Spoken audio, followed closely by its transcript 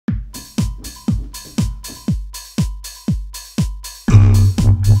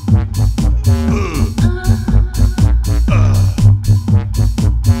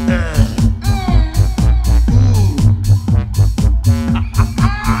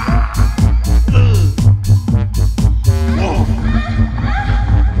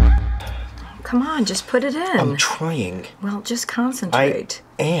on, just put it in. I'm trying. Well, just concentrate.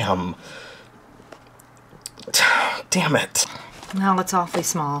 I am. Damn it. Well, it's awfully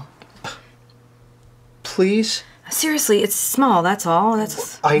small. Please? Seriously, it's small, that's all.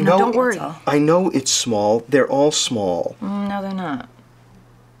 I know. Don't worry. I know it's small. They're all small. No, they're not.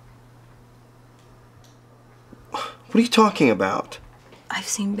 What are you talking about? I've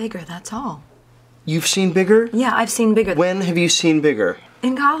seen bigger, that's all. You've seen bigger? Yeah, I've seen bigger. When have you seen bigger?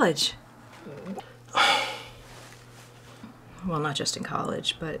 In college. Well, not just in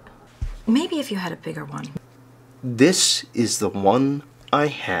college, but maybe if you had a bigger one. This is the one I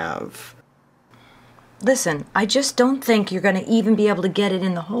have. Listen, I just don't think you're going to even be able to get it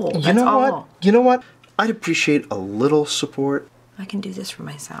in the hole. You That's know all. what? You know what? I'd appreciate a little support. I can do this for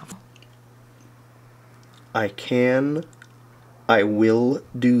myself. I can. I will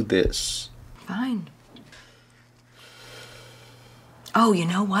do this. Fine. Oh, you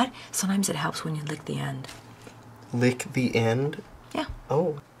know what? Sometimes it helps when you lick the end. Lick the end? Yeah.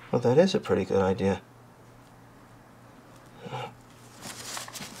 Oh, well, that is a pretty good idea.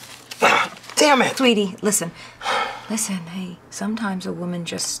 Damn it! Sweetie, listen. Listen, hey, sometimes a woman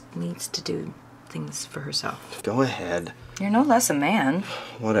just needs to do things for herself. Go ahead. You're no less a man.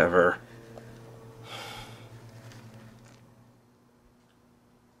 Whatever.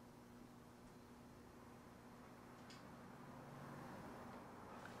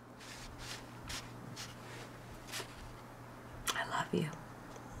 I love you.